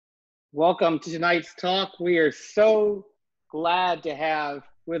Welcome to tonight's talk. We are so glad to have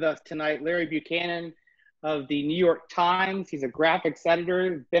with us tonight Larry Buchanan of the New York Times. He's a graphics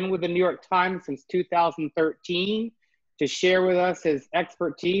editor, been with the New York Times since 2013 to share with us his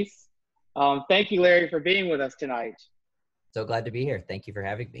expertise. Thank you, Larry, for being with us tonight. So glad to be here. Thank you for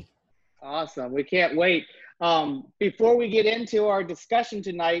having me. Awesome. We can't wait. Before we get into our discussion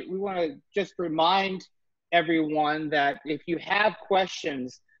tonight, we want to just remind everyone that if you have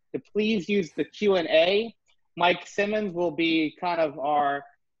questions, to please use the Q&A. Mike Simmons will be kind of our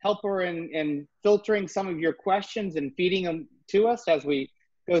helper in filtering some of your questions and feeding them to us as we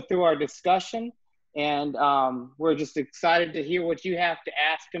go through our discussion. And we're just excited to hear what you have to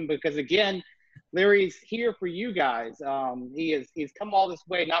ask him because, again, Larry's here for you guys. He's come all this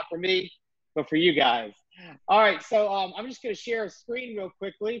way, not for me, but for you guys. All right, so I'm just going to share a screen real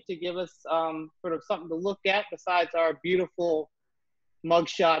quickly to give us sort of something to look at besides our beautiful mug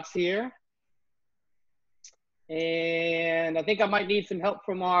shots here. And I think I might need some help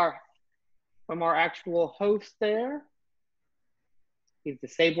from our actual host there. He's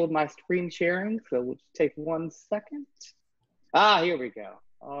disabled my screen sharing, so we'll just take 1 second. Here we go.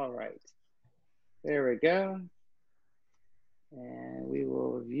 All right. There we go. And we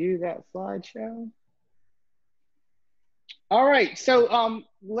will view that slideshow. All right, so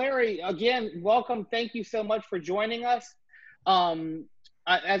Larry, again, welcome. Thank you so much for joining us.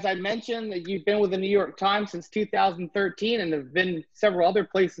 As I mentioned, that you've been with the New York Times since 2013 and have been several other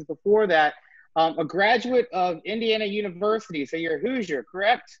places before that. A graduate of Indiana University, so you're a Hoosier,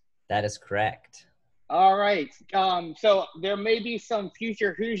 correct? That is correct. All right. So there may be some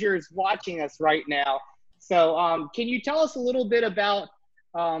future Hoosiers watching us right now. So can you tell us a little bit about,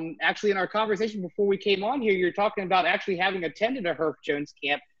 actually in our conversation before we came on here, you're talking about actually having attended a Herff Jones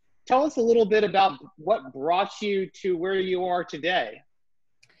camp. Tell us a little bit about what brought you to where you are today.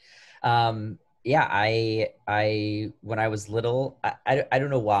 Yeah, I when I was little, I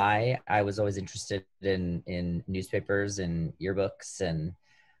don't know why I was always interested in newspapers and yearbooks and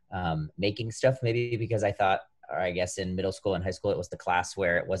making stuff, maybe because I thought, or I guess in middle school and high school, it was the class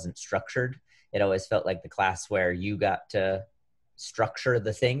where it wasn't structured. It always felt like the class where you got to structure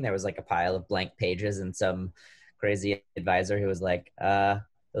the thing. There was like a pile of blank pages and some crazy advisor who was like,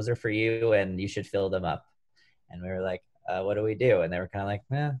 those are for you and you should fill them up. And we were like, what do we do? And they were kind of like,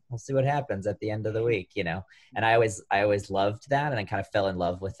 we'll see what happens at the end of the week, you know? And I always loved that. And I kind of fell in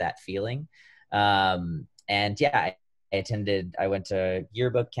love with that feeling. And yeah, I went to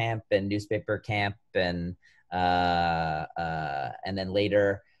yearbook camp and newspaper camp and then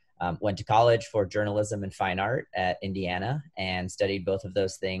later went to college for journalism and fine art at Indiana and studied both of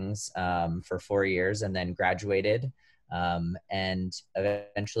those things for 4 years and then graduated. And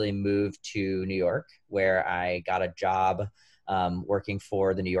eventually moved to New York, where I got a job working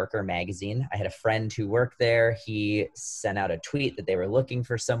for the New Yorker magazine. I had a friend who worked there. He sent out a tweet that they were looking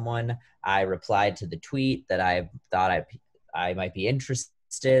for someone. I replied to the tweet that I thought I might be interested.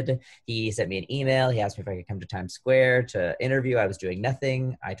 He sent me an email. He asked me if I could come to Times Square to interview. I was doing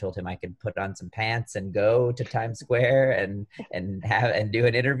nothing. I told him I could put on some pants and go to Times Square and do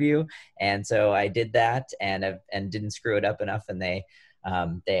an interview. And so I did that and didn't screw it up enough. And they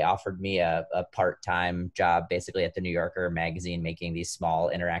offered me a part-time job basically at the New Yorker magazine, making these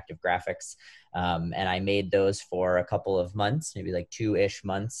small interactive graphics. And I made those for a couple of months, maybe like 2-ish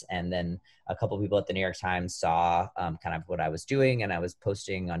months. And then a couple of people at the New York Times saw kind of what I was doing, and I was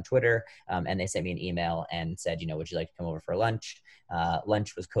posting on Twitter, and they sent me an email and said, would you like to come over for lunch?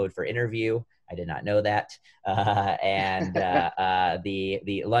 Lunch was code for interview. I did not know that.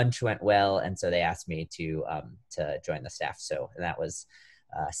 The lunch went well. And so they asked me to join the staff. So that was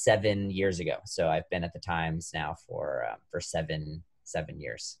 7 years ago. So I've been at the Times now for 7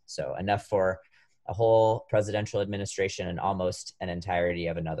 years. So enough for a whole presidential administration and almost an entirety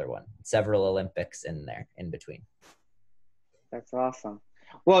of another one. Several Olympics in there in between. That's awesome.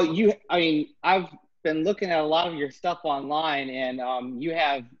 Well, I've been looking at a lot of your stuff online, and you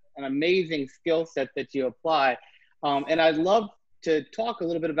have an amazing skill set that you apply. And I'd love to talk a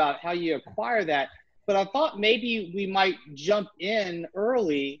little bit about how you acquire that. But I thought maybe we might jump in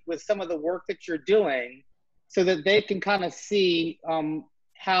early with some of the work that you're doing so that they can kind of see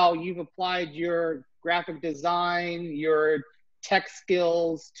how you've applied your graphic design, your tech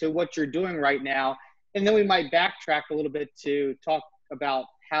skills to what you're doing right now. And then we might backtrack a little bit to talk about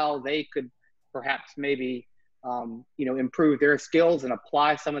how they could perhaps maybe, improve their skills and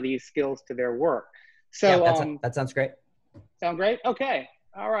apply some of these skills to their work. So yeah, that sounds great. Sound great? Okay.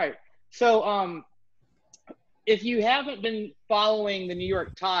 All right. So if you haven't been following the New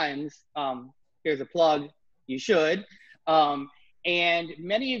York Times, here's a plug, you should. And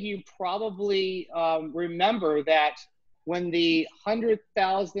many of you probably remember that when the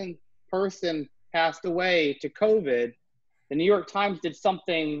 100,000th person passed away to COVID, the New York Times did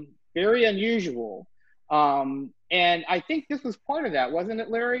something very unusual. And I think this was part of that, wasn't it,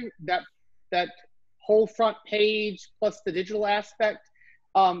 Larry? That whole front page plus the digital aspect.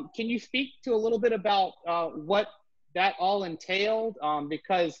 Can you speak to a little bit about what that all entailed?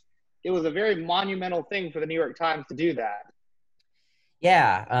 Because it was a very monumental thing for the New York Times to do that.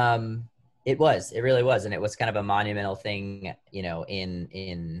 Yeah, it really was. And it was kind of a monumental thing, you know,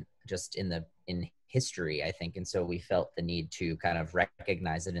 in history, I think. And so we felt the need to kind of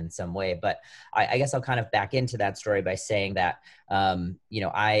recognize it in some way. But I guess I'll kind of back into that story by saying that, you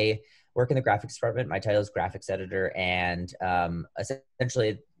know, I work in the graphics department. My title is graphics editor. And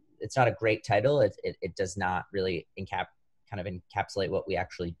essentially, it's not a great title. It does not really encapsulate what we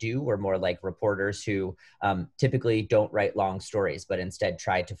actually do. We're more like reporters who typically don't write long stories, but instead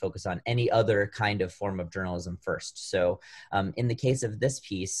try to focus on any other kind of form of journalism first. So in the case of this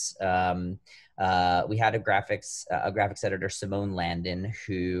piece, we had a graphics editor, Simone Landon,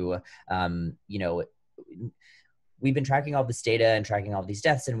 who, you know, we've been tracking all this data and tracking all these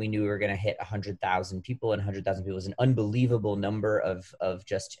deaths, and we knew we were going to hit 100,000 people, and 100,000 people is an unbelievable number of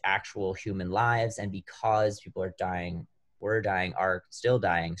just actual human lives. And because people are dying, are still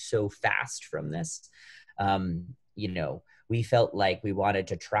dying so fast from this, you know, we felt like we wanted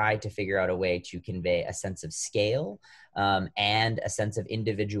to try to figure out a way to convey a sense of scale and a sense of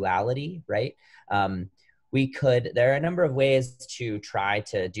individuality, right? There are a number of ways to try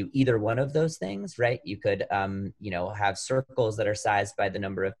to do either one of those things, right? You could, you know, have circles that are sized by the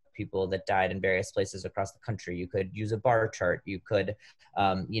number of people that died in various places across the country. You could use a bar chart. You could,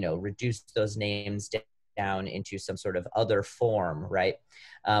 you know, reduce those names down into some sort of other form, right?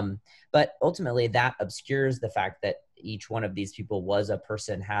 But ultimately that obscures the fact that each one of these people was a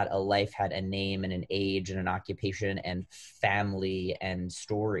person, had a life, had a name and an age and an occupation and family and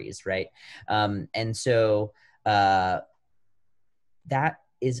stories, right? And so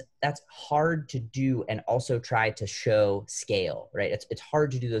that's hard to do and also try to show scale, right? It's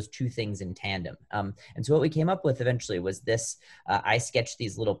hard to do those two things in tandem. And so what we came up with eventually was this, I sketched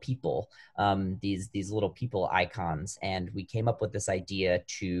these little people, these little people icons, and we came up with this idea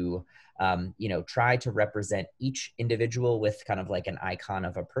to, you know, try to represent each individual with kind of like an icon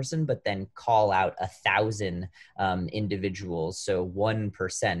of a person, but then call out 1,000 individuals. So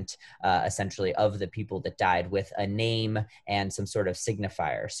 1% essentially of the people that died with a name and some sort of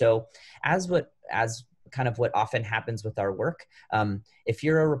signifier. So as kind of what often happens with our work, if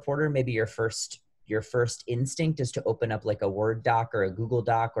you're a reporter, maybe your first instinct is to open up like a Word doc or a Google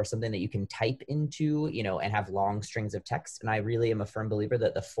doc or something that you can type into, you know, and have long strings of text. And I really am a firm believer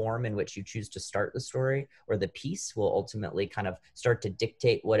that the form in which you choose to start the story or the piece will ultimately kind of start to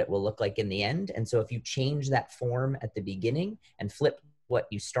dictate what it will look like in the end. And so if you change that form at the beginning and flip what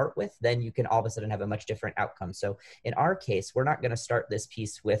you start with, then you can all of a sudden have a much different outcome. So in our case, we're not going to start this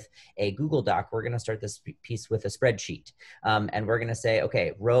piece with a Google Doc. We're going to start this piece with a spreadsheet. And we're going to say,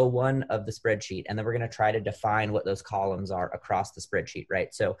 okay, row 1 of the spreadsheet. And then we're going to try to define what those columns are across the spreadsheet,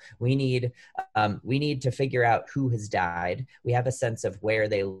 right? So we need to figure out who has died. We have a sense of where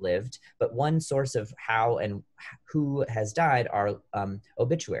they lived, but one source of how and who has died are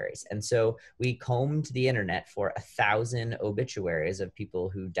obituaries. And so we combed the internet for 1,000 obituaries of people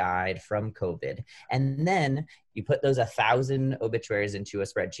who died from COVID. And then you put those 1,000 obituaries into a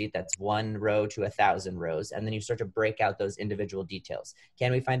spreadsheet. That's 1 row to 1,000 rows. And then you start to break out those individual details.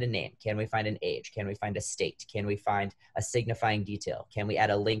 Can we find a name? Can we find an age? Can we find a state? Can we find a signifying detail? Can we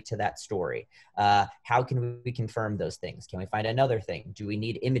add a link to that story? How can we confirm those things? Can we find another thing? Do we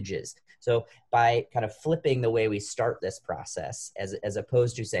need images? So by kind of flipping the way we start this process, as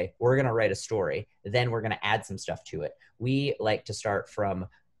opposed to say, we're going to write a story, then we're going to add some stuff to it. We like to start from,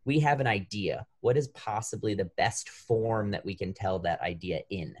 we have an idea. What is possibly the best form that we can tell that idea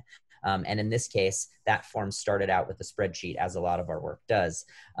in? And in this case, that form started out with a spreadsheet, as a lot of our work does,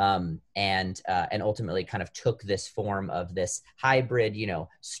 and ultimately kind of took this form of this hybrid, you know,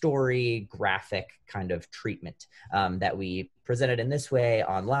 story graphic kind of treatment that we presented in this way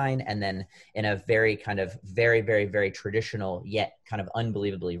online, and then in a very kind of very, very, very traditional yet kind of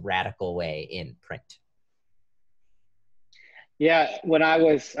unbelievably radical way in print. Yeah, when I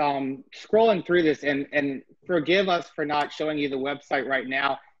was scrolling through this, and forgive us for not showing you the website right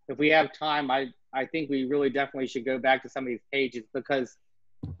now. If we have time, I think we really definitely should go back to some of these pages, because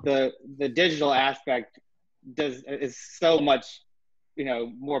the digital aspect is so much, you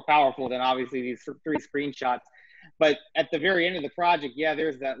know, more powerful than obviously these 3 screenshots. But at the very end of the project, yeah,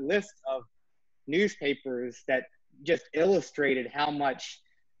 there's that list of newspapers that just illustrated how much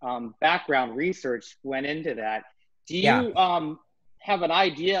background research went into that. Do Yeah. you have an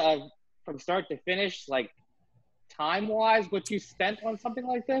idea of, from start to finish, like time-wise, what you spent on something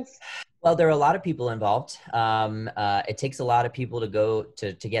like this? Well, there are a lot of people involved. It takes a lot of people to go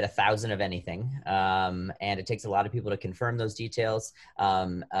to get 1,000 of anything, and it takes a lot of people to confirm those details.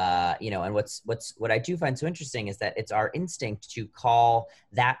 You know, and what I do find so interesting is that it's our instinct to call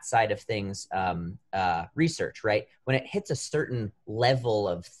that side of things research, right? When it hits a certain level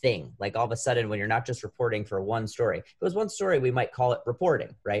of thing, like all of a sudden, when you're not just reporting for one story. If it was one story, we might call it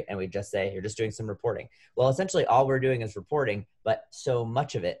reporting, right? And we just say you're just doing some reporting. Well, essentially, all we're doing is reporting, but so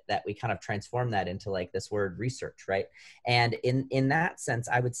much of it that we kind of transform that into like this word research, right? And in that sense,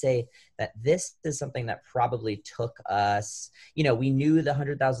 I would say that this is something that probably took us, you know, we knew the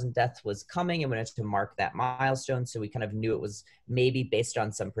 100,000 deaths was coming and we wanted to mark that milestone. So we kind of knew it was maybe based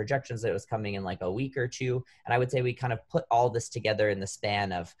on some projections that it was coming in like a week or two. And I would say we kind of put all this together in the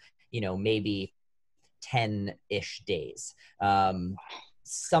span of, you know, maybe 10-ish days,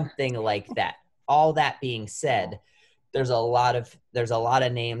 something like that. All that being said, there's a lot of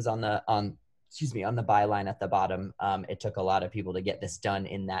names on the byline at the bottom. It took a lot of people to get this done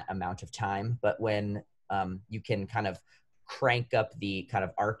in that amount of time. But when you can kind of crank up the kind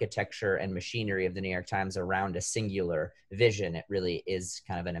of architecture and machinery of the New York Times around a singular vision, it really is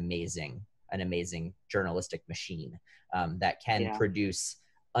kind of an amazing journalistic machine that can produce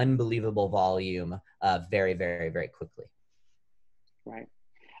unbelievable volume very, very, very quickly. Right.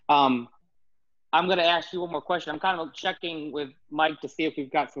 I'm going to ask you one more question. I'm kind of checking with Mike to see if we've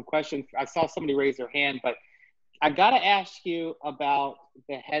got some questions. I saw somebody raise their hand, but I got to ask you about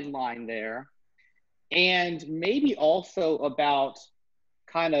the headline there, and maybe also about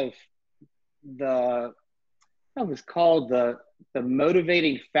kind of the, I was called the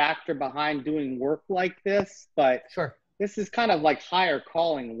motivating factor behind doing work like this, but sure, this is kind of like higher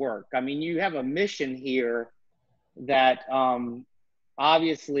calling work. I mean, you have a mission here that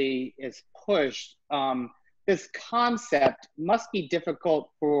obviously is pushed. This concept must be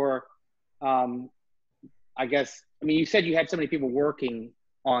difficult for, I guess, I mean, you said you had so many people working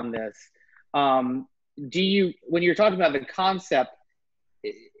on this. Do you, when you're talking about the concept,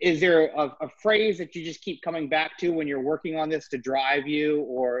 is there a phrase that you just keep coming back to when you're working on this to drive you?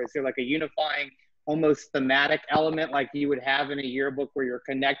 Or is there like a unifying, almost thematic element like you would have in a yearbook where you're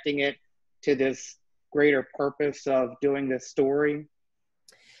connecting it to this greater purpose of doing this story?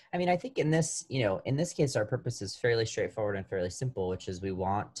 I mean, I think in this, you know, in this case, our purpose is fairly straightforward and fairly simple, which is we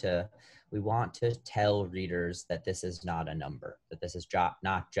want to tell readers that this is not a number, that this is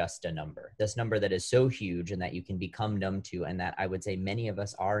not just a number. This number that is so huge and that you can become numb to, and that I would say many of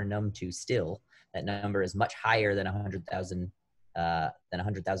us are numb to still. That number is much higher than 100,000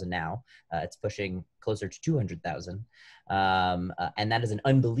 now. It's pushing closer to 200,000, and that is an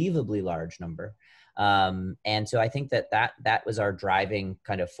unbelievably large number. And so I think that was our driving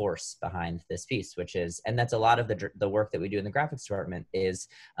kind of force behind this piece, which is, and that's a lot of the work that we do in the graphics department is,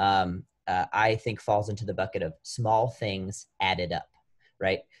 I think falls into the bucket of small things added up,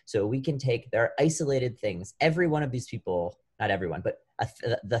 right? So we can take, there are isolated things. Every one of these people, not everyone, but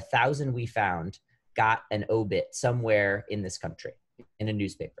the 1,000 we found got an obit somewhere in this country in a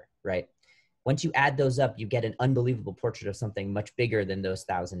newspaper, right? Once you add those up, you get an unbelievable portrait of something much bigger than those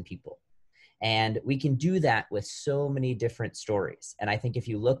 1,000 people. And we can do that with so many different stories. And I think if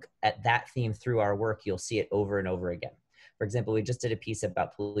you look at that theme through our work, you'll see it over and over again. For example, we just did a piece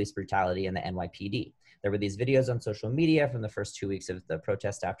about police brutality in the NYPD. There were these videos on social media from the first 2 weeks of the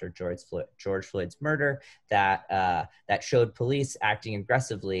protest after George Floyd's murder that showed police acting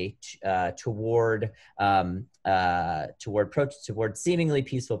aggressively toward seemingly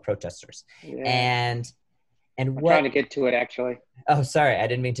peaceful protesters. Yeah. And I'm trying to get to it, actually. Oh, sorry, I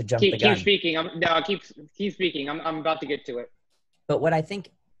didn't mean to jump the gun. Keep speaking. Keep speaking. I'm about to get to it. But what I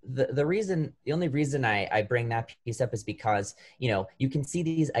think the only reason I bring that piece up is because, you know, you can see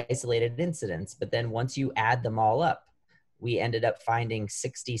these isolated incidents, but then once you add them all up, we ended up finding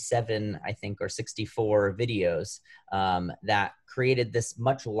 67, I think, or 64 videos that created this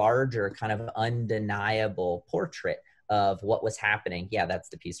much larger kind of undeniable portrait of what was happening. Yeah, that's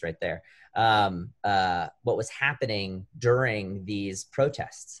the piece right there. What was happening during these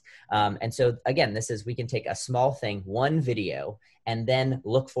protests. And so again, we can take a small thing, one video, and then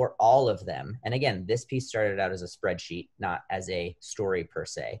look for all of them. And again, this piece started out as a spreadsheet, not as a story per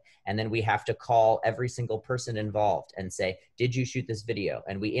se. And then we have to call every single person involved and say, did you shoot this video?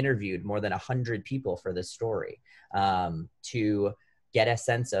 And we interviewed more than 100 people for this story to get a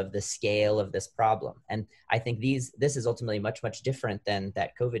sense of the scale of this problem. And I think this is ultimately much, much different than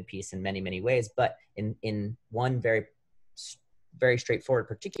that COVID piece in many, many ways, but in one very straightforward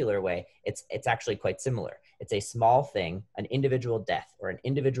particular way, it's actually quite similar. It's a small thing, an individual death or an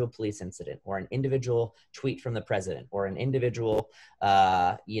individual police incident or an individual tweet from the president or an individual,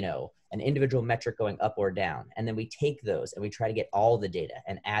 an individual metric going up or down. And then we take those and we try to get all the data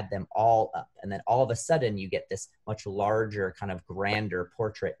and add them all up. And then all of a sudden you get this much larger kind of grander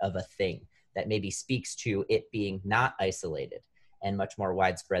portrait of a thing that maybe speaks to it being not isolated and much more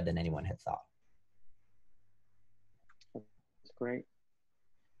widespread than anyone had thought. That's great.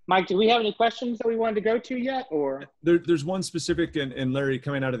 Mike, do we have any questions that we wanted to go to yet, or? There's one specific, and Larry,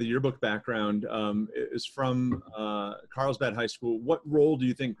 coming out of the yearbook background, is from Carlsbad High School. What role do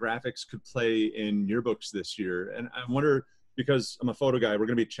you think graphics could play in yearbooks this year? And I wonder, because I'm a photo guy, we're going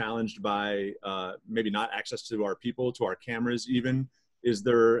to be challenged by maybe not access to our people, to our cameras even. Is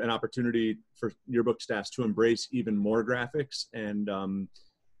there an opportunity for yearbook staffs to embrace even more graphics? And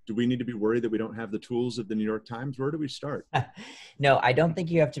do we need to be worried that we don't have the tools of the New York Times? Where do we start? No, I don't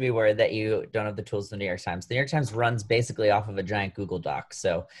think you have to be worried that you don't have the tools of the New York Times. The New York Times runs basically off of a giant Google Doc,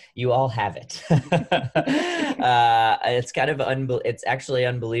 so you all have it. It's kind of it's actually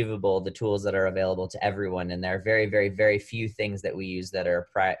unbelievable, the tools that are available to everyone, and there are very, very, very few things that we use that are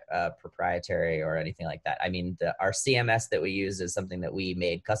proprietary or anything like that. I mean, our CMS that we use is something that we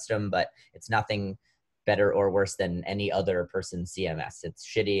made custom, but it's nothing better or worse than any other person's CMS. It's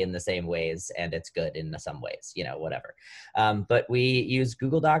shitty in the same ways and it's good in some ways, whatever. But we use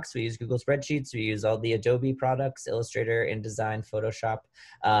Google Docs, we use Google Spreadsheets, we use all the Adobe products, Illustrator, InDesign, Photoshop.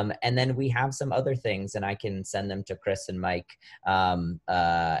 And then we have some other things, and I can send them to Chris and Mike,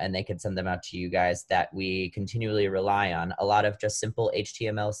 and they can send them out to you guys, that we continually rely on. A lot of just simple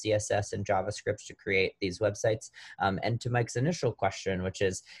HTML, CSS, and JavaScript to create these websites. And to Mike's initial question, which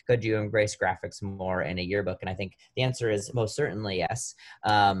is, could you embrace graphics more in a yearbook? And I think the answer is most certainly yes.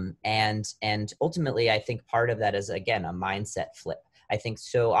 And ultimately, I think part of that is, again, a mindset flip. I think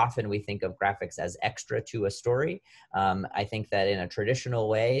so often we think of graphics as extra to a story. I think that in a traditional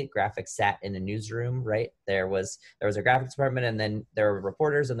way, graphics sat in a newsroom, right? There was a graphics department, and then there were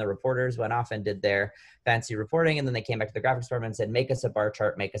reporters, and the reporters went off and did their fancy reporting, and then they came back to the graphics department and said, make us a bar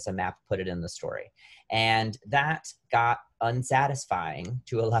chart, make us a map, put it in the story. And that got unsatisfying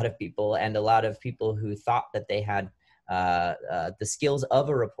to a lot of people, and a lot of people who thought that they had the skills of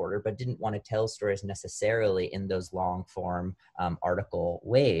a reporter, but didn't want to tell stories necessarily in those long form article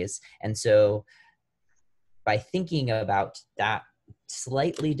ways. And so by thinking about that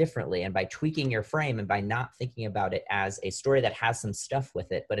slightly differently, and by tweaking your frame, and by not thinking about it as a story that has some stuff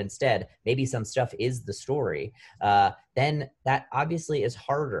with it, but instead maybe some stuff is the story, then that obviously is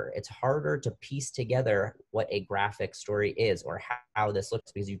harder. It's harder to piece together what a graphic story is, or how this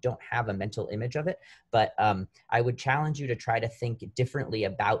looks, because you don't have a mental image of it. But I would challenge you to try to think differently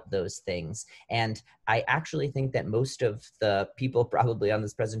about those things. And I actually think that most of the people probably on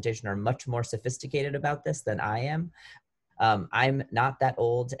this presentation are much more sophisticated about this than I am. I'm not that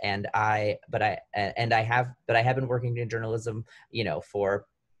old, and I have been working in journalism, for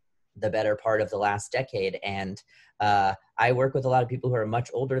the better part of the last decade. And I work with a lot of people who are much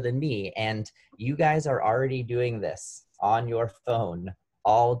older than me, and you guys are already doing this on your phone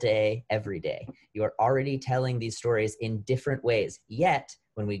all day, every day. You are already telling these stories in different ways. Yet,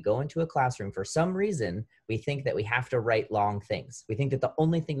 when we go into a classroom, for some reason, we think that we have to write long things. We think that the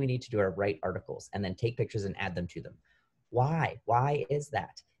only thing we need to do are write articles and then take pictures and add them to them. Why? Why is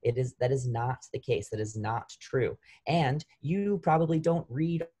that? That is not the case. That is not true. And you probably don't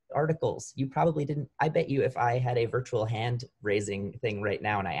read articles. You probably didn't. I bet you if I had a virtual hand raising thing right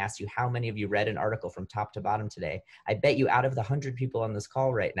now and I asked you how many of you read an article from top to bottom today, I bet you out of the 100 people on this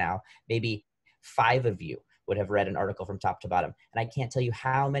call right now, maybe 5 of you would have read an article from top to bottom. And I can't tell you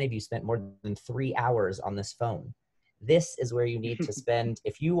how many of you spent more than 3 hours on this phone. This is where you need to spend.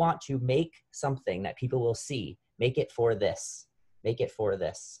 If you want to make something that people will see, make it for this. Make it for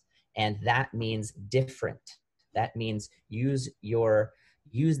this. And that means different. That means use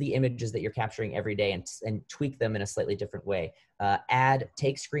the images that you're capturing every day and tweak them in a slightly different way.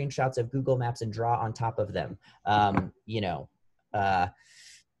 Take screenshots of Google Maps and draw on top of them.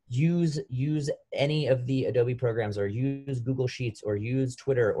 Use any of the Adobe programs, or use Google Sheets, or use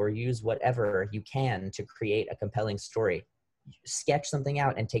Twitter, or use whatever you can to create a compelling story. Sketch something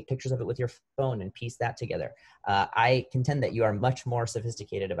out and take pictures of it with your phone and piece that together. I contend that you are much more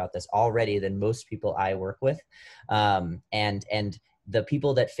sophisticated about this already than most people I work with. And the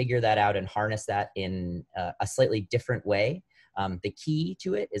people that figure that out and harness that in a slightly different way, the key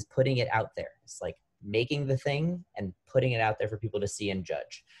to it is putting it out there. It's like, making the thing and putting it out there for people to see and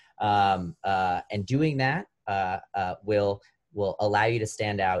judge. And doing that will allow you to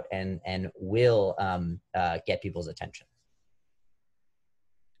stand out and will get people's attention.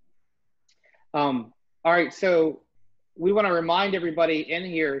 All right, so we want to remind everybody in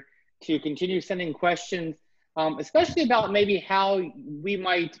here to continue sending questions, especially about maybe how we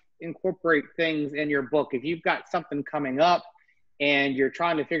might incorporate things in your book. If you've got something coming up and you're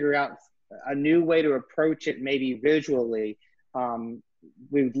trying to figure out a new way to approach it, maybe visually,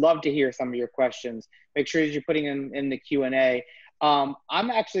 we would love to hear some of your questions. Make sure that you're putting them in the Q&A. I'm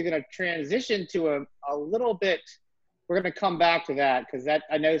actually going to transition to a little bit. We're going to come back to that because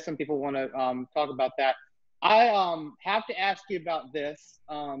I know some people want to talk about that. I have to ask you about this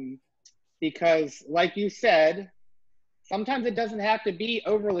because, like you said, sometimes it doesn't have to be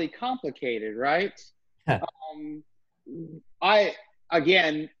overly complicated, right?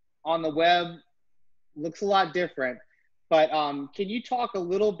 Again, on the web, looks a lot different. But can you talk a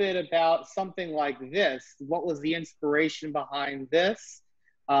little bit about something like this? What was the inspiration behind this?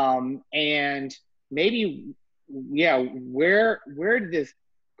 And maybe, yeah, where did this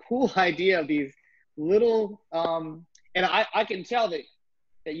cool idea of these little, and I can tell that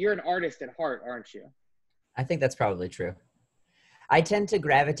you're an artist at heart, aren't you? I think that's probably true. I tend to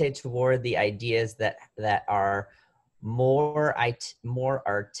gravitate toward the ideas that are more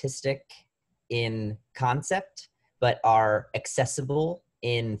artistic in concept, but are accessible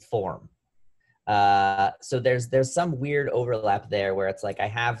in form. So there's some weird overlap there where it's like I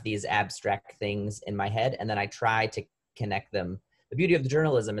have these abstract things in my head and then I try to connect them. The beauty of the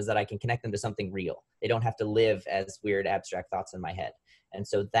journalism is that I can connect them to something real. They don't have to live as weird abstract thoughts in my head. And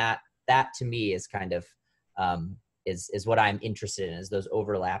so that to me is kind of is what I'm interested in, is those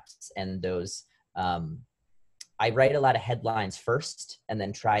overlaps and those I write a lot of headlines first and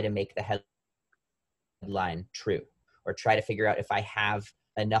then try to make the headline true, or try to figure out if I have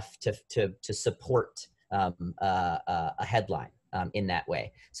enough to support a headline in that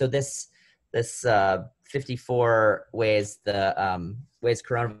way. So this 54 ways ways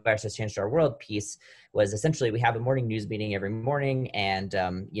coronavirus has changed our world piece was essentially, we have a morning news meeting every morning, and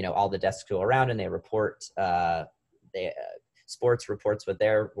all the desks go around and they report. Sports reports what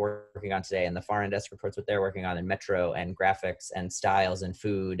they're working on today, and the foreign desk reports what they're working on in metro and graphics and styles and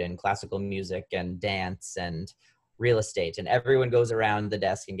food and classical music and dance and real estate. And everyone goes around the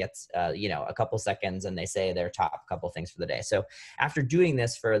desk and gets a couple seconds and they say their top couple things for the day. So after doing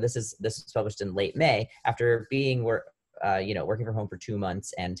this this was published in late May, after being working from home for 2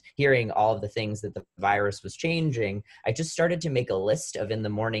 months and hearing all of the things that the virus was changing, I just started to make a list of, in the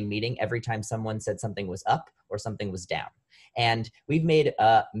morning meeting, every time someone said something was up or something was down. And we've made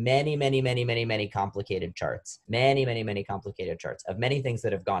many complicated charts, many complicated charts of many things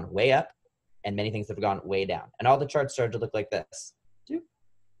that have gone way up and many things that have gone way down. And all the charts started to look like this.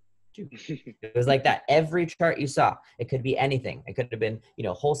 It was like that. Every chart you saw, it could be anything. It could have been,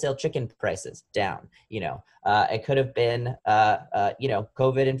 wholesale chicken prices down, it could have been,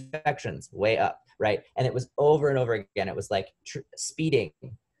 COVID infections way up, right? And it was over and over again. It was like speeding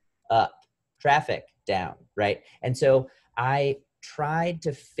up, traffic down, right? And so I tried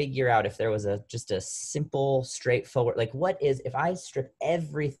to figure out if there was just a simple, straightforward, like, what is, if I strip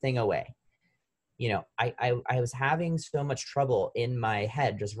everything away, I was having so much trouble in my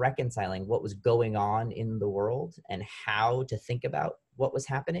head just reconciling what was going on in the world and how to think about what was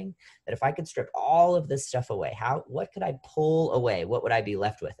happening, that if I could strip all of this stuff away, what could I pull away? What would I be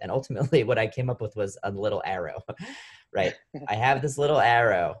left with? And ultimately what I came up with was a little arrow, right? I have this little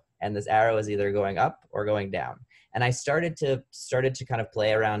arrow, and this arrow is either going up or going down. And I started to kind of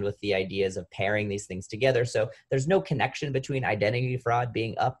play around with the ideas of pairing these things together. So there's no connection between identity fraud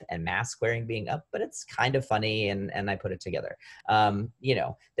being up and mask wearing being up, but it's kind of funny, and I put it together.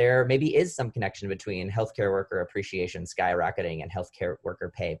 There maybe is some connection between healthcare worker appreciation skyrocketing and healthcare worker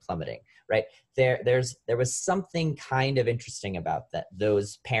pay plummeting, right? There was something kind of interesting about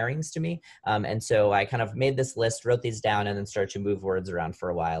those pairings to me. And so I kind of made this list, wrote these down, and then started to move words around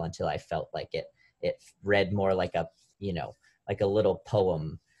for a while until I felt like it read more like a little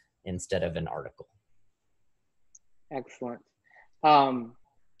poem instead of an article. Excellent.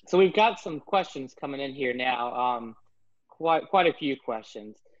 So we've got some questions coming in here now. Quite a few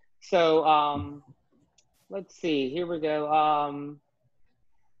questions. So let's see, here we go.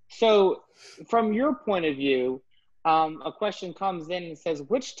 So from your point of view, a question comes in and says,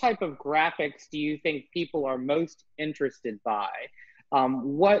 which type of graphics do you think people are most interested by?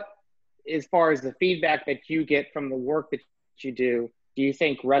 What, as far as the feedback that you get from the work that you do you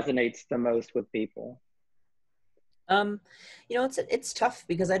think resonates the most with people? You know, it's tough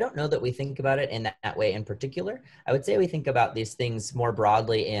because I don't know that we think about it in that way in particular. I would say we think about these things more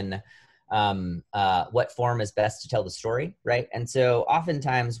broadly in what form is best to tell the story, right? And so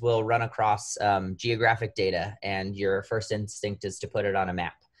oftentimes we'll run across geographic data, and your first instinct is to put it on a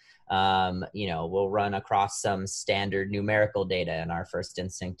map. You know, we'll run across some standard numerical data, and our first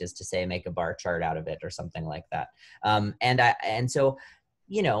instinct is to say make a bar chart out of it or something like that. And so,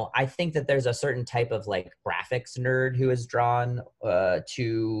 you know, I think that there's a certain type of like graphics nerd who is drawn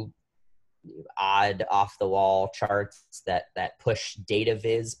to odd off the wall charts that push data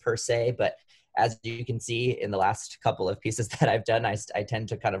viz per se. But as you can see in the last couple of pieces that I've done, I tend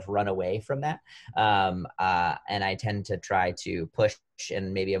to kind of run away from that. And I tend to try to push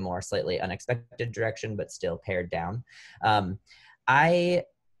in maybe a more slightly unexpected direction, but still pared down.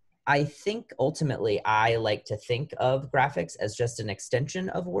 I think ultimately I like to think of graphics as just an extension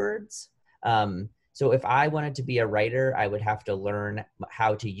of words. So if I wanted to be a writer, I would have to learn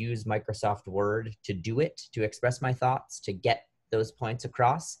how to use Microsoft Word to do it, to express my thoughts, to get those points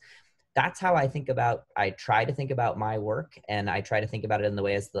across. That's how I try to think about my work, and I try to think about it in the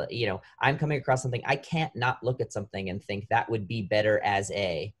way as you know, I'm coming across something, I can't not look at something and think that would be better as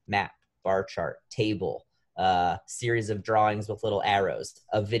a map, bar chart, table, series of drawings with little arrows,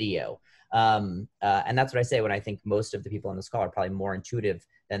 a video. And that's what I say when I think most of the people on this call are probably more intuitive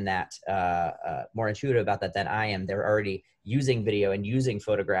than that, more intuitive about that than I am. They're already using video and using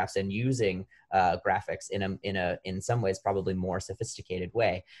photographs and using graphics in some ways probably more sophisticated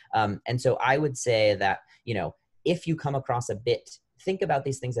way. And so I would say that, you know, if you come across a bit, think about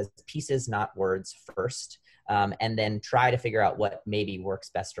these things as pieces, not words first. And then try to figure out what maybe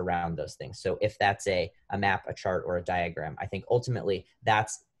works best around those things. So if that's a map, a chart, or a diagram, I think ultimately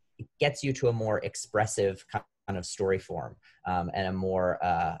it gets you to a more expressive kind of story form, and a more,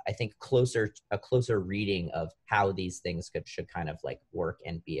 I think, a closer reading of how these things should kind of like work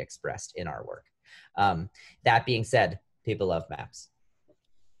and be expressed in our work. That being said, people love maps.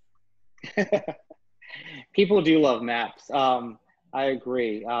 People do love maps. I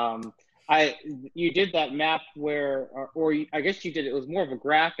agree. You did that map where, or I guess you did, it was more of a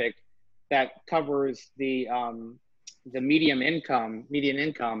graphic that covers the median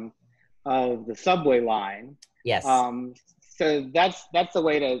income of the subway line. Yes. So that's a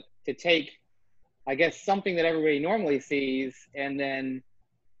way to take, I guess, something that everybody normally sees and then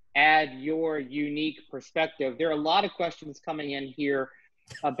add your unique perspective. There are a lot of questions coming in here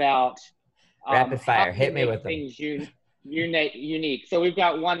about rapid fire. Hit me with things unique. So we've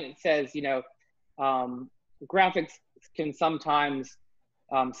got one that says, you know, graphics can sometimes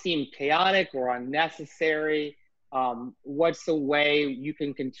seem chaotic or unnecessary. What's the way you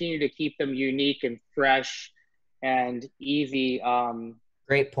can continue to keep them unique and fresh and easy?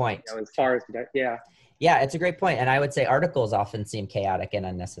 Great point. You know, as far as that, yeah. Yeah, it's a great point. And I would say articles often seem chaotic and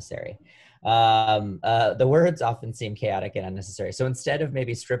unnecessary. The words often seem chaotic and unnecessary. So instead of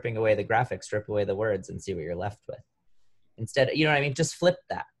maybe stripping away the graphics, strip away the words and see what you're left with. Instead, you know what I mean? Just flip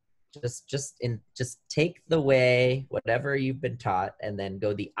that. Just take the way, whatever you've been taught, and then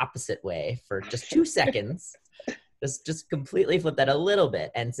go the opposite way for just 2 seconds. Just completely flip that a little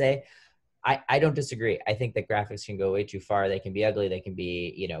bit and say, I don't disagree. I think that graphics can go way too far. They can be ugly. They can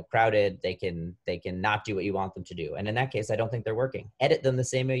be, you know, crowded. They can not do what you want them to do. And in that case, I don't think they're working. Edit them the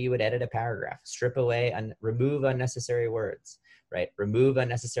same way you would edit a paragraph. Strip away and remove unnecessary words, right? Remove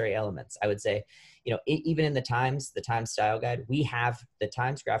unnecessary elements. I would say, you know, even in the Times style guide, we have the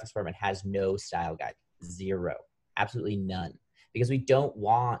Times graphics department has no style guide, 0, absolutely none, because we don't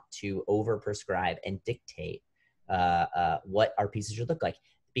want to overprescribe and dictate what our pieces should look like.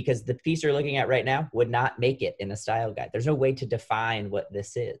 Because the piece you're looking at right now would not make it in a style guide. There's no way to define what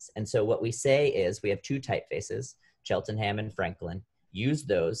this is. And so what we say is we have 2 typefaces, Cheltenham and Franklin. Use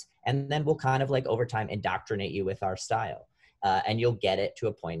those, and then we'll kind of like over time indoctrinate you with our style. And you'll get it to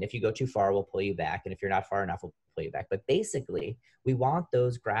a point. If you go too far, we'll pull you back. And if you're not far enough, we'll pull you back. But basically, we want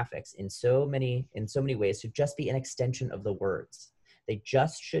those graphics in so many ways to just be an extension of the words. They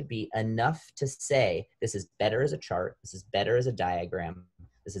just should be enough to say, this is better as a chart, this is better as a diagram,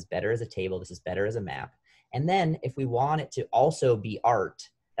 this is better as a table, this is better as a map. And then if we want it to also be art,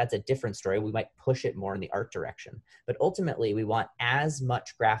 that's a different story. We might push it more in the art direction. But ultimately, we want as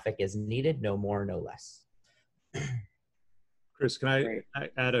much graphic as needed, no more, no less. Chris, can I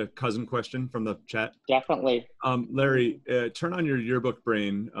add a cousin question from the chat? Definitely. Larry, turn on your yearbook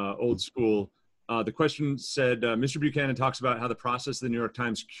brain, old school. The question said, Mr. Buchanan talks about how the process the New York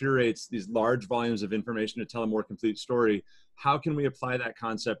Times curates these large volumes of information to tell a more complete story. How can we apply that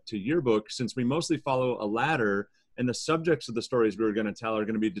concept to yearbook, since we mostly follow a ladder and the subjects of the stories we're going to tell are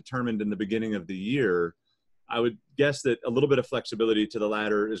going to be determined in the beginning of the year? I would guess that a little bit of flexibility to the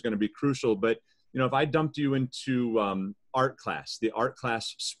latter is going to be crucial. But, you know, if I dumped you into art class, the art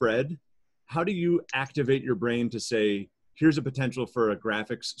class spread, how do you activate your brain to say, here's a potential for a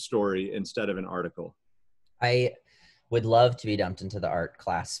graphics story instead of an article? I would love to be dumped into the art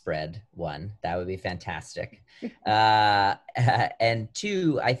class spread, one. That would be fantastic. And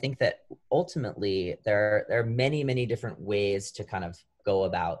two, I think that ultimately there are many, many different ways to kind of go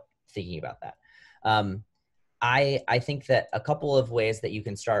about thinking about that. I think that a couple of ways that you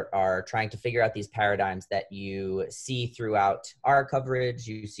can start are trying to figure out these paradigms that you see throughout our coverage,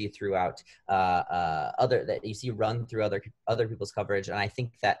 you see throughout that you see run through other people's coverage. And I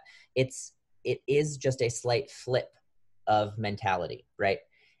think that it is just a slight flip of mentality, right?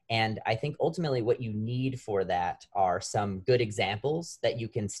 And I think ultimately what you need for that are some good examples that you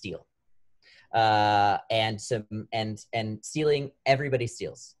can steal. And stealing, everybody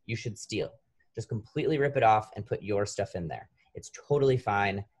steals. You should steal. Just completely rip it off and put your stuff in there. It's totally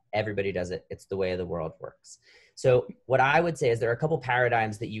fine. Everybody does it. It's the way the world works. So what I would say is there are a couple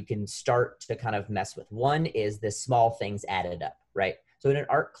paradigms that you can start to kind of mess with. One is the small things added up, right? So in an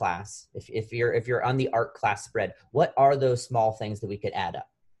art class, if you're on the art class spread, what are those small things that we could add up?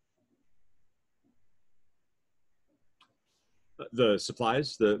 The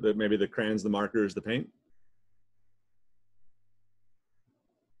supplies, maybe the crayons, the markers, the paint.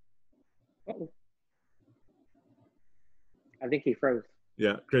 Uh-oh. I think he froze.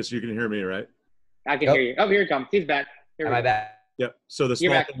 Yeah, Chris, you can hear me, right? I can hear you. Oh, here he comes. He's back. Am I back? Yep. So the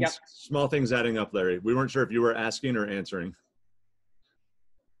You're small back. things, Yep. small things adding up, Larry. We weren't sure if you were asking or answering.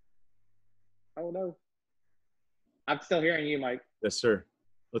 Oh no. I'm still hearing you, Mike. Yes, sir.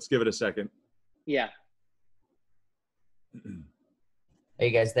 Let's give it a second. Yeah. Are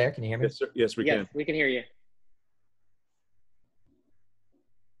you guys there? Can you hear me? Yes, sir. Yes, we can. We can hear you.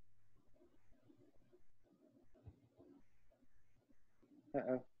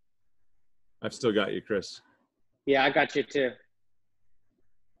 Uh-oh. I've still got you, Chris. Yeah, I got you too.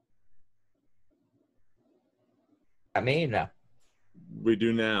 Got me? No. We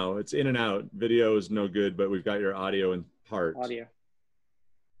do now. It's in and out. Video is no good, but we've got your audio in part. Audio.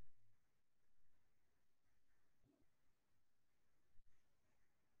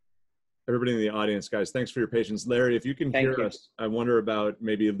 Everybody in the audience, guys, thanks for your patience. Larry, if you can hear us, I wonder about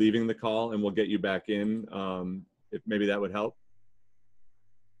maybe leaving the call and we'll get you back in. If maybe that would help.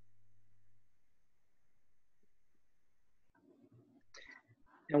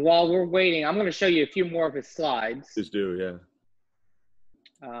 And while we're waiting, I'm going to show you a few more of his slides. Please do,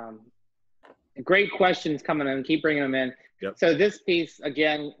 yeah. Great questions coming in. Keep bringing them in. Yep. So this piece,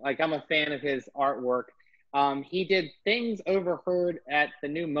 again, like I'm a fan of his artwork. He did things overheard at the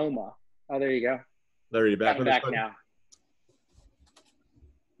new MoMA. Oh, there you go. Larry, you back with us, back now.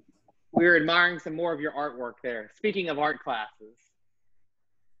 We're admiring some more of your artwork there. Speaking of art classes.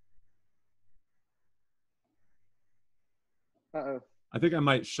 Uh-oh. I think I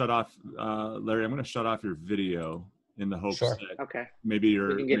might shut off, Larry, I'm going to shut off your video in the hopes that Okay. maybe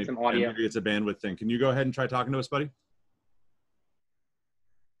we can get some audio. maybe it's a bandwidth thing. Can you go ahead and try talking to us, buddy?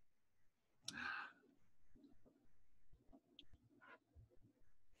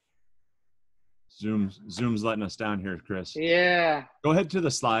 Zoom's letting us down here, Chris. Yeah. Go ahead to the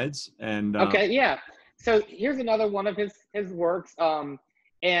slides and. Okay. Yeah. So here's another one of his works.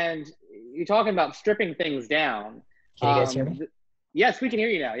 And you're talking about stripping things down. Can you guys hear me? Yes, we can hear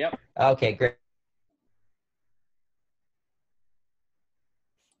you now. Yep. Okay, great.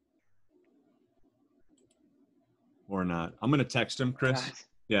 Or not. I'm going to text him, Chris.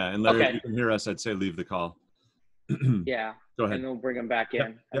 Yeah, and Larry, if you can hear us, I'd say leave the call. Yeah. Go ahead. And we'll bring him back in.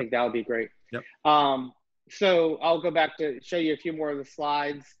 Yep. I think that would be great. Yep. So I'll go back to show you a few more of the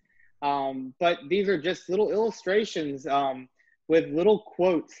slides. But these are just little illustrations with little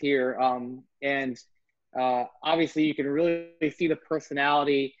quotes here. And obviously you can really see the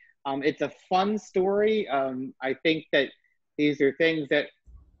personality. It's a fun story. I think that these are things that,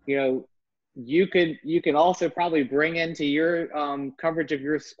 you know, you can also probably bring into your coverage of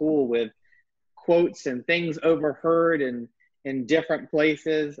your school with quotes and things overheard and in different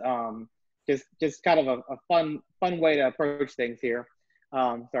places. Just kind of a fun way to approach things here.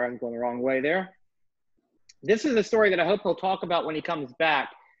 Sorry, I'm going the wrong way there. This is a story that I hope he'll talk about when he comes back.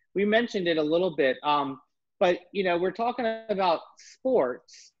 We mentioned it a little bit, but you know, we're talking about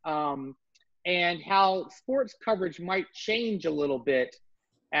sports and how sports coverage might change a little bit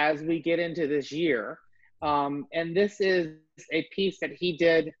as we get into this year. And this is a piece that he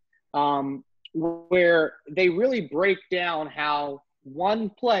did where they really break down how one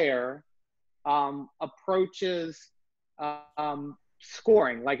player approaches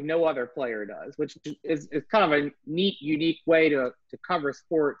scoring like no other player does, which is kind of a neat, unique way to cover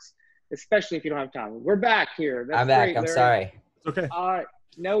sports, especially if you don't have time. We're back here. That's I'm back. great, I'm Larry. sorry. Okay. All right.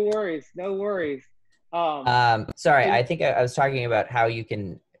 No worries. No worries. Sorry, I think I was talking about how you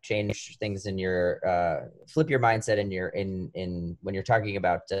can change things in your flip your mindset in when you're talking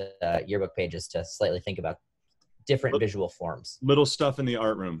about yearbook pages to slightly think about different visual forms. Little stuff in the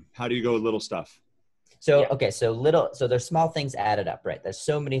art room. How do you go with little stuff? So, okay, so there's small things added up, right? There's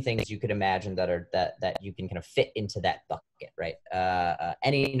so many things you could imagine that you can kind of fit into that bucket, right?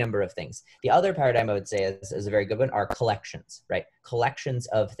 Any number of things. The other paradigm I would say is a very good one are collections, right? Collections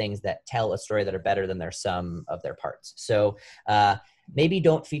of things that tell a story that are better than their sum of their parts. So maybe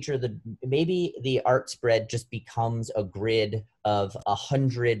don't feature maybe the art spread just becomes a grid of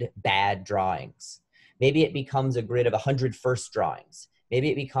 100 bad drawings. Maybe it becomes a grid of 100 first drawings. Maybe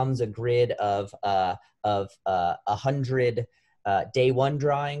it becomes a grid of 100 day one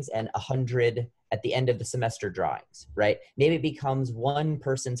drawings and 100 at the end of the semester drawings, right? Maybe it becomes one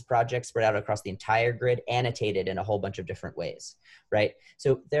person's project spread out across the entire grid, annotated in a whole bunch of different ways, right?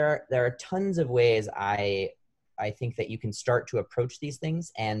 So there are tons of ways I think that you can start to approach these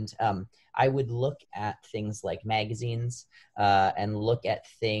things. And I would look at things like magazines and look at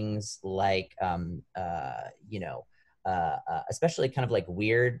things like, especially kind of like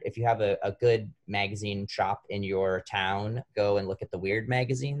weird. If you have a good magazine shop in your town, go and look at the weird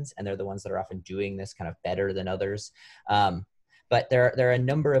magazines, and they're the ones that are often doing this kind of better than others. But there are a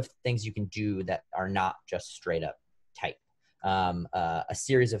number of things you can do that are not just straight up type. A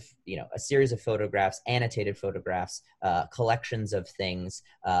series of photographs, annotated photographs, collections of things,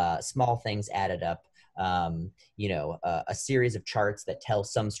 small things added up. A series of charts that tell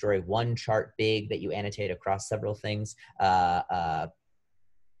some story, one chart big that you annotate across several things. I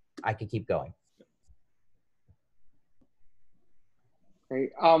could keep going.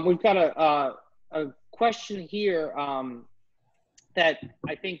 Great. We've got a question here that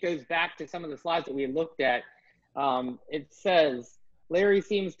I think goes back to some of the slides that we had looked at. It says, Larry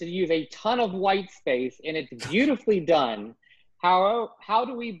seems to use a ton of white space and it's beautifully done. How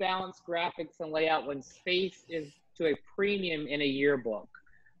do we balance graphics and layout when space is to a premium in a yearbook?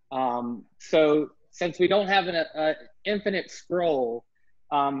 So since we don't have an infinite scroll,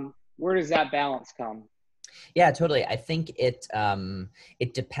 where does that balance come? Yeah, totally. I think it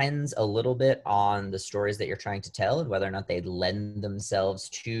depends a little bit on the stories that you're trying to tell and whether or not they lend themselves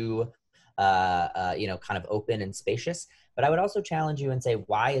to kind of open and spacious. But I would also challenge you and say,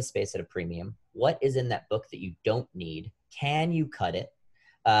 why is space at a premium? What is in that book that you don't need? Can you cut it?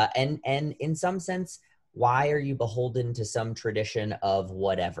 And in some sense, why are you beholden to some tradition of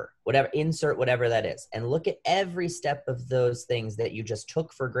whatever, insert whatever that is, and look at every step of those things that you just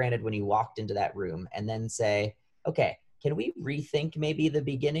took for granted when you walked into that room, and then say, okay, can we rethink maybe the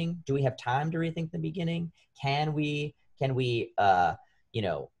beginning? Do we have time to rethink the beginning? Can we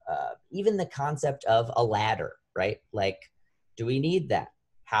even the concept of a ladder, right? Like, do we need that?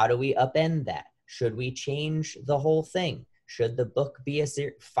 How do we upend that? Should we change the whole thing? Should the book be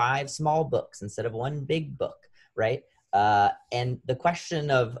 5 small books instead of 1 big book, right? And the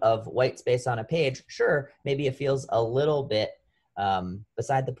question of white space on a page, sure, maybe it feels a little bit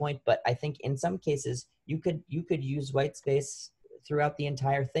beside the point, but I think in some cases you could use white space throughout the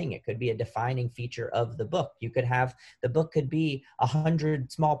entire thing. It could be a defining feature of the book. The book could be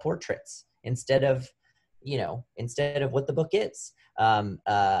 100 small portraits instead of what the book is.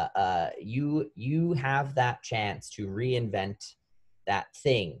 You have that chance to reinvent that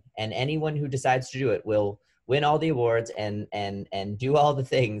thing, and anyone who decides to do it will win all the awards and do all the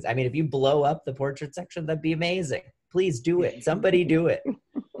things. I mean, if you blow up the portrait section, that'd be amazing. Please do it. Somebody do it.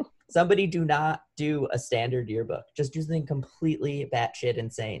 Somebody do not do a standard yearbook. Just do something completely batshit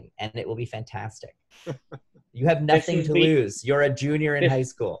insane, and it will be fantastic. You have nothing to lose. You're a junior in high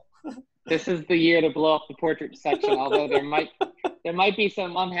school. This is the year to blow up the portrait section, although there might be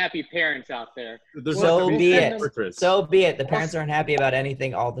some unhappy parents out there. So be it. So be it. The parents aren't happy about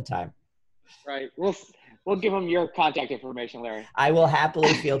anything all the time. Right. We'll give them your contact information, Larry. I will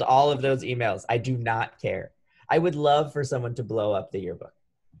happily field all of those emails. I do not care. I would love for someone to blow up the yearbook.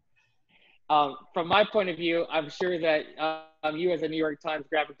 From my point of view, I'm sure that you as a New York Times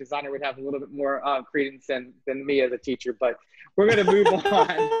graphic designer would have a little bit more credence than me as a teacher, but we're going to move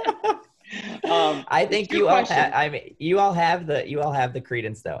on. I think you all have the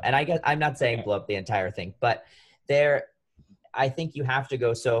credence though. And I guess I'm not saying blow up the entire thing, but I think you have to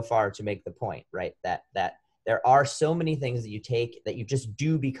go so far to make the point, right? That there are so many things that you take that you just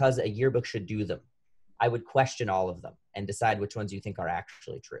do because a yearbook should do them. I would question all of them and decide which ones you think are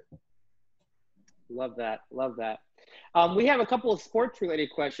actually true. Love that. Love that. We have a couple of sports related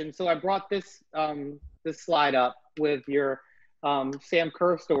questions. So I brought this slide up with your Sam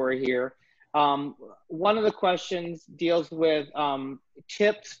Kerr story here. One of the questions deals with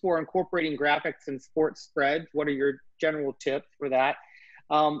tips for incorporating graphics in sports spreads. What are your general tips for that?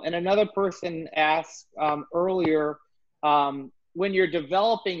 And another person asked earlier, when you're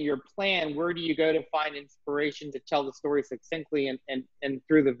developing your plan, where do you go to find inspiration to tell the story succinctly and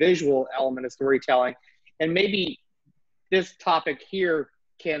through the visual element of storytelling? And maybe this topic here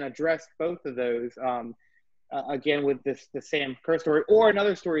can address both of those, again, with the Sam Kerr story, or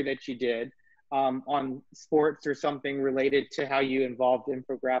another story that you did on sports or something related to how you involved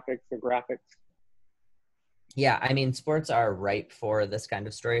infographics or graphics. Yeah, I mean, sports are ripe for this kind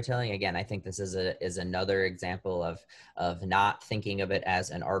of storytelling. Again, I think this is another example of not thinking of it as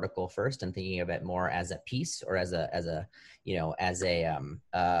an article first and thinking of it more as a piece or as a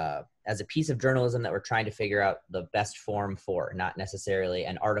piece of journalism that we're trying to figure out the best form for, not necessarily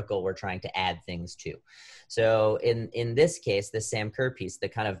an article we're trying to add things to. So in this case, the Sam Kerr piece, the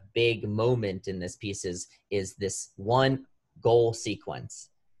kind of big moment in this piece is this one goal sequence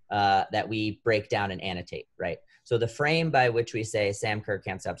that we break down and annotate, right? So the frame by which we say Sam Kerr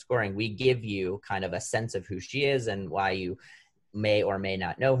can't stop scoring, we give you kind of a sense of who she is and why you may or may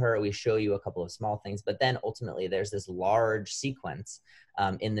not know her. We show you a couple of small things, but then ultimately there's this large sequence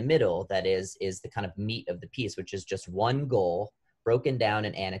in the middle that is the kind of meat of the piece, which is just one goal broken down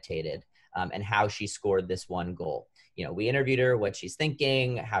and annotated, and how she scored this one goal. You know, we interviewed her, what she's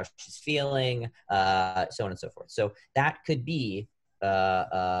thinking, how she's feeling, so on and so forth. So that could be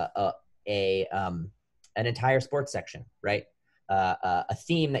an entire sports section, right? A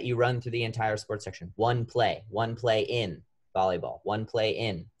theme that you run through the entire sports section. One play in volleyball, one play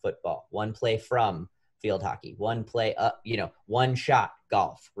in football, one play from field hockey, one play up, one shot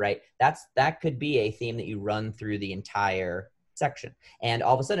golf, right? That could be a theme that you run through the entire section. And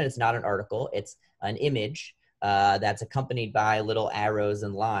all of a sudden it's not an article, it's an image that's accompanied by little arrows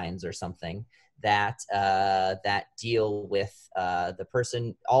and lines or something that deal with the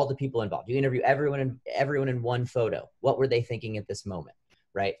person, all the people involved. You interview everyone in one photo. What were they thinking at this moment,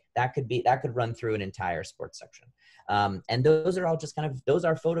 right? That could run through an entire sports section. And those are all just those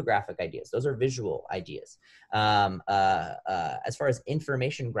are photographic ideas. Those are visual ideas. As far as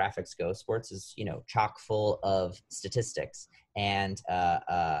information graphics go, sports is, chock full of statistics, and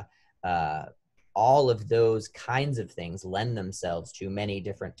all of those kinds of things lend themselves to many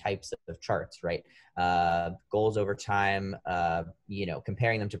different types of charts, right? Goals over time,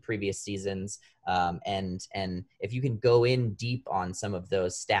 comparing them to previous seasons. And if you can go in deep on some of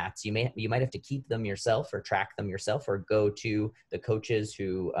those stats, you might have to keep them yourself or track them yourself, or go to the coaches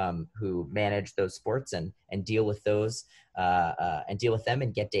who manage those sports and deal with those, and deal with them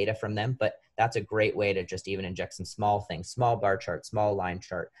and get data from them. But that's a great way to just even inject some small things, small bar chart, small line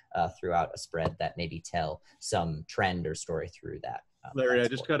chart throughout a spread that maybe tell some trend or story through that. Larry, I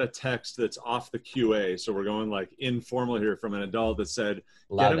just got a text that's off the QA. So we're going like informal here from an adult that said,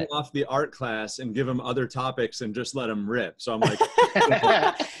 get him off the art class and give him other topics and just let him rip. So I'm like,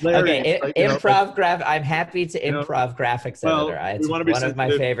 Larry, okay, improv graph. I'm happy to improv graphics editor. It's one of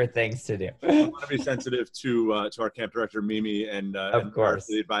my favorite things to do. I want to be sensitive to our camp director, Mimi, and of course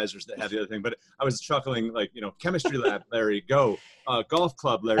the advisors that have the other thing. But I was chuckling, like, chemistry lab, Larry, go. Golf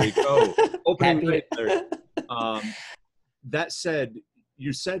club, Larry, go. Opening night, Larry. That said,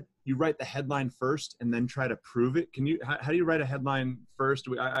 you said you write the headline first and then try to prove it. How do you write a headline first?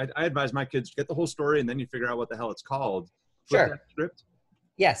 I advise my kids, get the whole story and then you figure out what the hell it's called. Sure. That script?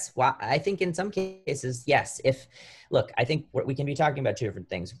 Yes. Well, I think in some cases, yes. I think we can be talking about two different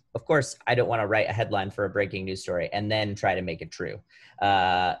things. Of course, I don't want to write a headline for a breaking news story and then try to make it true.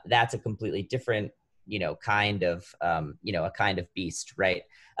 That's a completely different, kind of beast, right?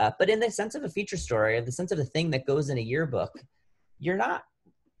 But in the sense of a feature story, or the sense of a thing that goes in a yearbook, you're not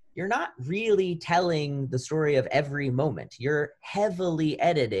really telling the story of every moment. You're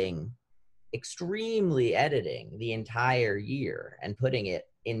extremely editing the entire year and putting it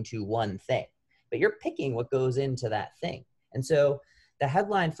into one thing. But you're picking what goes into that thing. And so the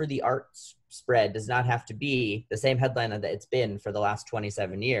headline for the art spread does not have to be the same headline that it's been for the last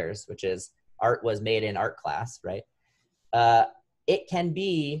 27 years, which is art was made in art class, right? It can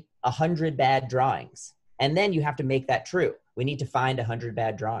be 100 bad drawings. And then you have to make that true. We need to find 100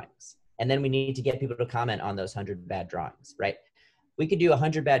 bad drawings. And then we need to get people to comment on those 100 bad drawings, right? We could do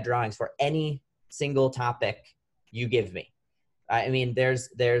 100 bad drawings for any single topic you give me. I mean, there's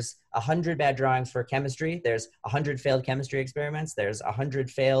 100 bad drawings for chemistry. There's 100 failed chemistry experiments. There's 100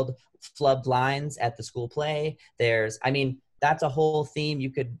 failed flubbed lines at the school play. that's a whole theme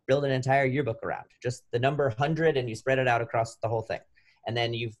you could build an entire yearbook around. Just the number 100, and you spread it out across the whole thing. And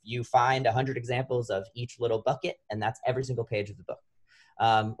then you find 100 examples of each little bucket, and that's every single page of the book.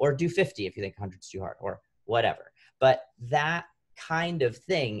 Or do 50 if you think 100's too hard, or whatever. But that kind of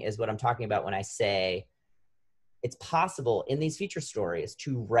thing is what I'm talking about when I say it's possible in these feature stories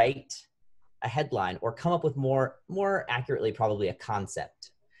to write a headline or come up with more accurately, probably a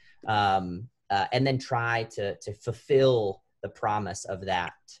concept, and then try to fulfill the promise of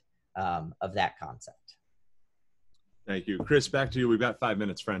that concept. Thank you. Chris, back to you. We've got 5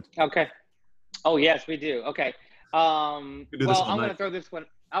 minutes, friend. Okay. Oh, yes, we do. Okay. Well, I'm going to throw this one.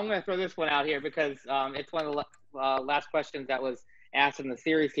 I'm going to throw this one out here because it's one of the last questions that was asked in the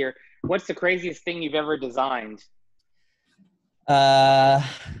series here. What's the craziest thing you've ever designed?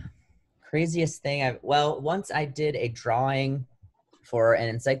 Craziest thing once I did a drawing for an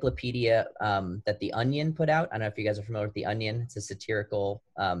encyclopedia that The Onion put out. I don't know if you guys are familiar with The Onion. It's a satirical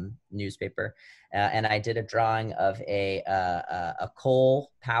newspaper. And I did a drawing of a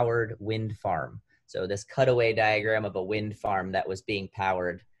coal-powered wind farm. So this cutaway diagram of a wind farm that was being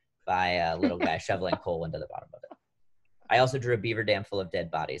powered by a little guy shoveling coal into the bottom of it. I also drew a beaver dam full of dead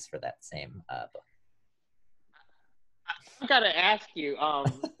bodies for that same book. I've got to ask you,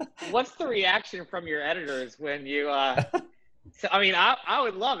 what's the reaction from your editors when you, so, I mean, I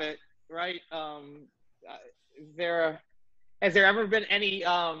would love it, right? Has there ever been any?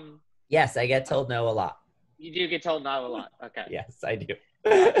 Yes, I get told no a lot. You do get told no a lot. Okay. Yes, I do.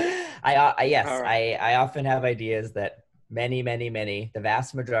 I often have ideas that many, the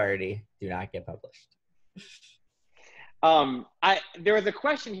vast majority do not get published. There was a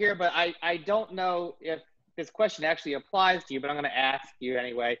question here, but I don't know if this question actually applies to you, but I'm going to ask you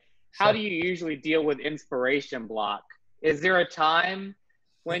anyway. How do you usually deal with inspiration block? Is there a time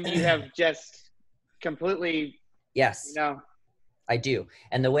when you have just completely, yes, I do.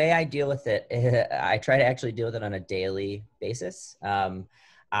 And the way I deal with it, I try to actually deal with it on a daily basis.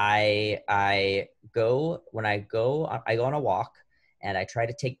 I go on a walk and I try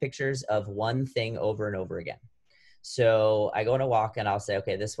to take pictures of one thing over and over again. So I go on a walk and I'll say,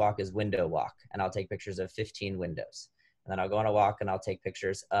 okay, this walk is window walk. And I'll take pictures of 15 windows. And then I'll go on a walk and I'll take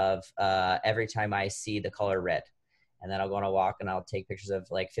pictures of every time I see the color red. And then I'll go on a walk and I'll take pictures of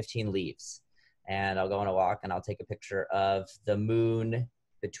like 15 leaves. And I'll go on a walk and I'll take a picture of the moon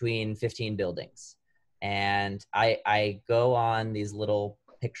between 15 buildings. And I go on these little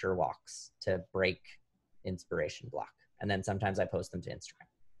picture walks to break inspiration block. And then sometimes I post them to Instagram.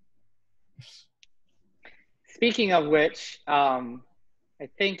 Speaking of which, I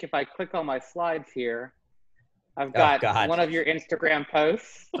think if I click on my slides here, I've got one of your Instagram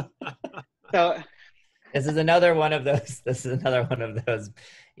posts. So this is another one of those.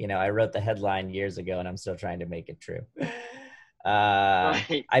 I wrote the headline years ago and I'm still trying to make it true.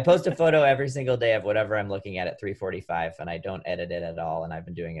 Right. I post a photo every single day of whatever I'm looking at 3:45 and I don't edit it at all. And I've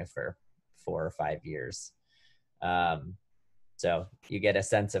been doing it for 4 or 5 years. So you get a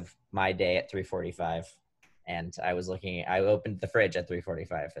sense of my day at 3:45. And I opened the fridge at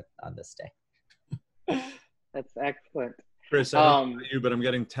 3:45 on this day. That's excellent. Chris, I don't know about you, but I'm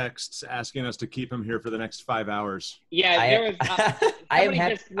getting texts asking us to keep him here for the next 5 hours. Yeah,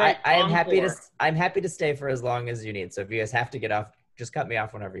 I'm happy to stay for as long as you need. So if you guys have to get off, just cut me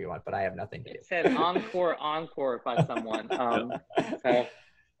off whenever you want, but I have nothing to do. It said encore by someone.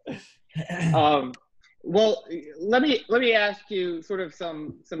 Well, let me ask you sort of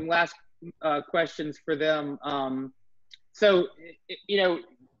some last questions for them. So,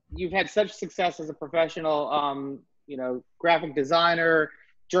 you've had such success as a professional, graphic designer,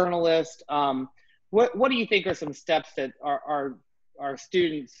 journalist. What do you think are some steps that our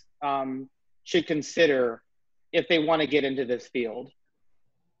students should consider if they want to get into this field?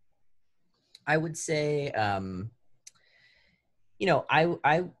 I would say, I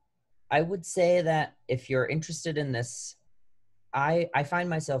would say that if you're interested in this, I find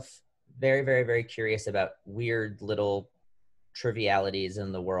myself very, very, very curious about weird little trivialities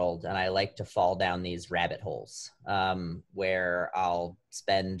in the world. And I like to fall down these rabbit holes where I'll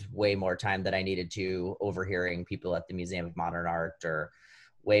spend way more time than I needed to overhearing people at the Museum of Modern Art, or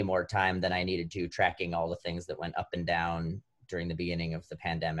way more time than I needed to tracking all the things that went up and down during the beginning of the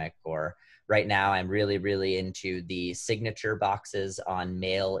pandemic. Or right now I'm really, really into the signature boxes on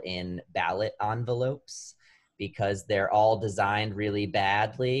mail-in ballot envelopes, because they're all designed really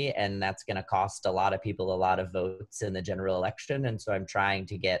badly, and that's going to cost a lot of people a lot of votes in the general election. And so I'm trying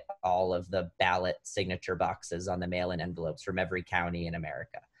to get all of the ballot signature boxes on the mail-in envelopes from every county in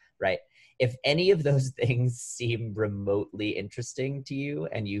America, right? if any of those things seem remotely interesting to you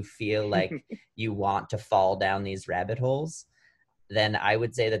and you feel like you want to fall down these rabbit holes, then I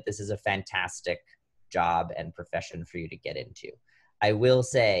would say that this is a fantastic job and profession for you to get into. I will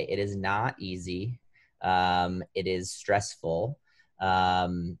say it is not easy. It is stressful.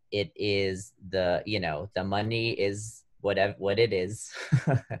 It is the money is what it is.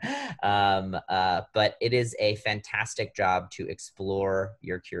 But it is a fantastic job to explore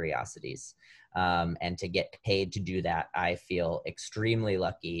your curiosities. And to get paid to do that, I feel extremely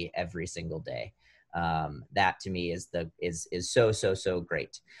lucky every single day. That to me is so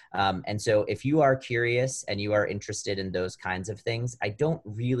great. And so if you are curious and you are interested in those kinds of things, I don't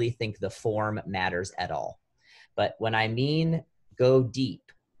really think the form matters at all. But when I mean go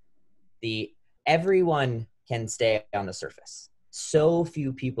deep, everyone can stay on the surface. So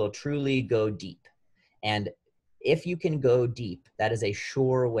few people truly go deep. And if you can go deep, that is a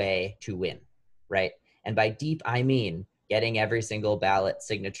sure way to win, right? And by deep, I mean getting every single ballot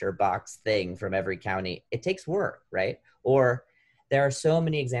signature box thing from every county. It takes work, right? Or there are so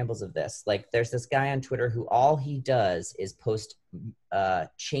many examples of this. Like there's this guy on Twitter who all he does is post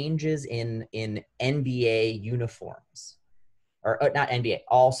changes in NBA uniforms, or not NBA,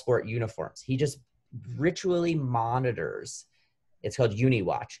 all sport uniforms. He just ritually monitors, it's called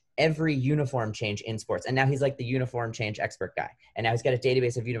UniWatch, every uniform change in sports. And now he's like the uniform change expert guy. And now he's got a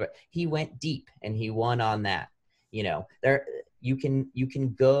database of uniform. He went deep and he won on that. You know, you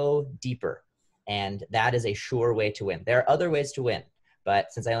can go deeper, and that is a sure way to win. There are other ways to win,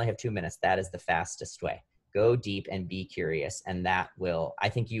 but since I only have 2 minutes, that is the fastest way. Go deep and be curious, and that will, I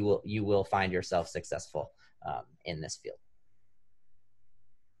think you will find yourself successful in this field.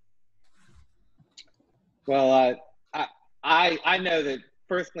 Well, I know that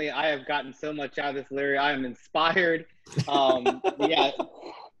personally I have gotten so much out of this, Larry. I am inspired. Yeah,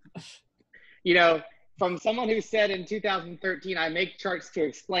 you know, from someone who said in 2013, I make charts to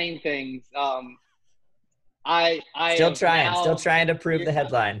explain things. I still trying to prove the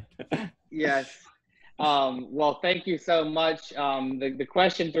headline. Yes. Well, thank you so much. The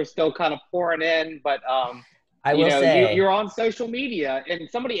questions are still kind of pouring in, but I will say you're on social media, and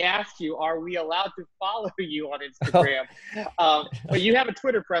somebody asked you, "Are we allowed to follow you on Instagram?" But you have a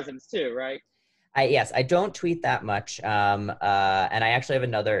Twitter presence too, right? Yes, I don't tweet that much. And I actually have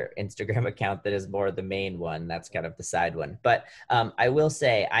another Instagram account that is more the main one. That's kind of the side one. But I will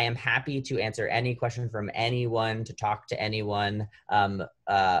say I am happy to answer any question from anyone, to talk to anyone.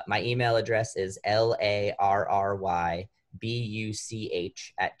 My email address is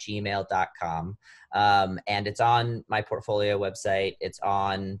larrybuch@gmail.com. And it's on my portfolio website. It's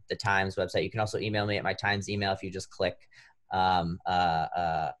on the Times website. You can also email me at my Times email if you just click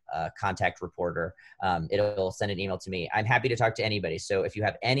contact reporter. It'll send an email to me. I'm happy to talk to anybody. So if you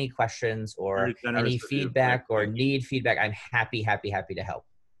have any questions or any feedback or need feedback, I'm happy to help.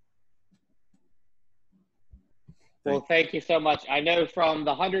 Well, thank you so much. I know from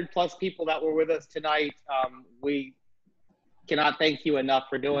the 100+ people that were with us tonight, we cannot thank you enough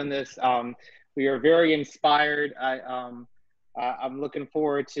for doing this. We are very inspired. I'm looking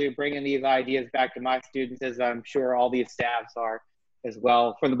forward to bringing these ideas back to my students, as I'm sure all these staffs are as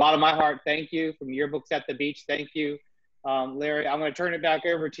well. From the bottom of my heart, thank you. From Yearbooks at the Beach, thank you. Larry, I'm going to turn it back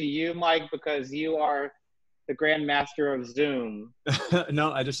over to you, Mike, because you are the grandmaster of Zoom.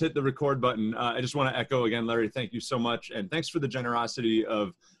 No, I just hit the record button. I just want to echo again, Larry, thank you so much. And thanks for the generosity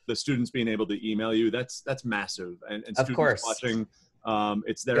of the students being able to email you. That's massive. And of students course watching,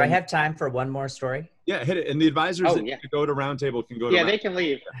 it's there. Do I have time for one more story? Yeah, hit it. And the advisors that go to Roundtable can go to they can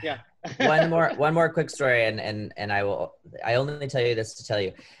leave. Yeah. one more quick story, and I only tell you this to tell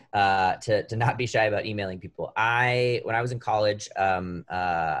you to not be shy about emailing people. When I was in college,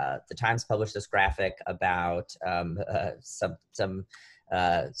 the Times published this graphic about some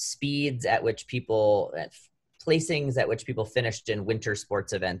speeds at which people, placings at which people finished in winter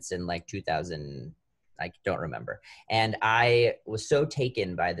sports events in like 2000. I don't remember. And I was so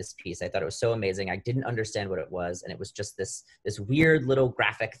taken by this piece. I thought it was so amazing. I didn't understand what it was. And it was just this weird little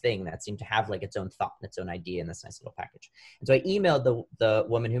graphic thing that seemed to have like its own thought and its own idea in this nice little package. And so I emailed the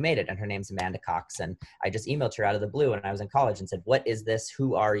woman who made it, and her name's Amanda Cox. And I just emailed her out of the blue when I was in college and said, "What is this?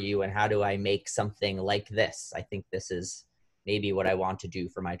 Who are you? And how do I make something like this? I think this is maybe what I want to do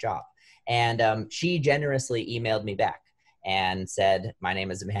for my job." And she generously emailed me back and said, "My name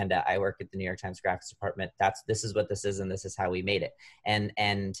is Amanda. I work at the New York Times graphics department. This is what this is, and this is how we made it." And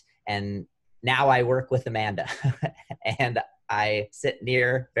now I work with Amanda, and I sit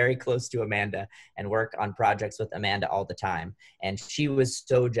very close to Amanda and work on projects with Amanda all the time. And she was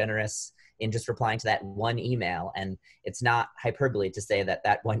so generous in just replying to that one email. And it's not hyperbole to say that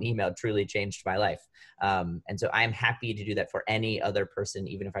that one email truly changed my life. And so I'm happy to do that for any other person,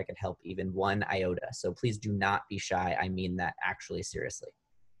 even if I could help even one iota. So please do not be shy. I mean that actually seriously.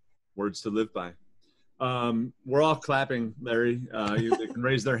 Words to live by. We're all clapping, Larry. They can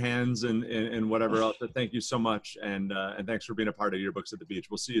raise their hands and whatever else. But thank you so much. And thanks for being a part of Yearbooks at the Beach.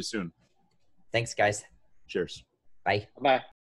 We'll see you soon. Thanks, guys. Cheers. Bye. Bye.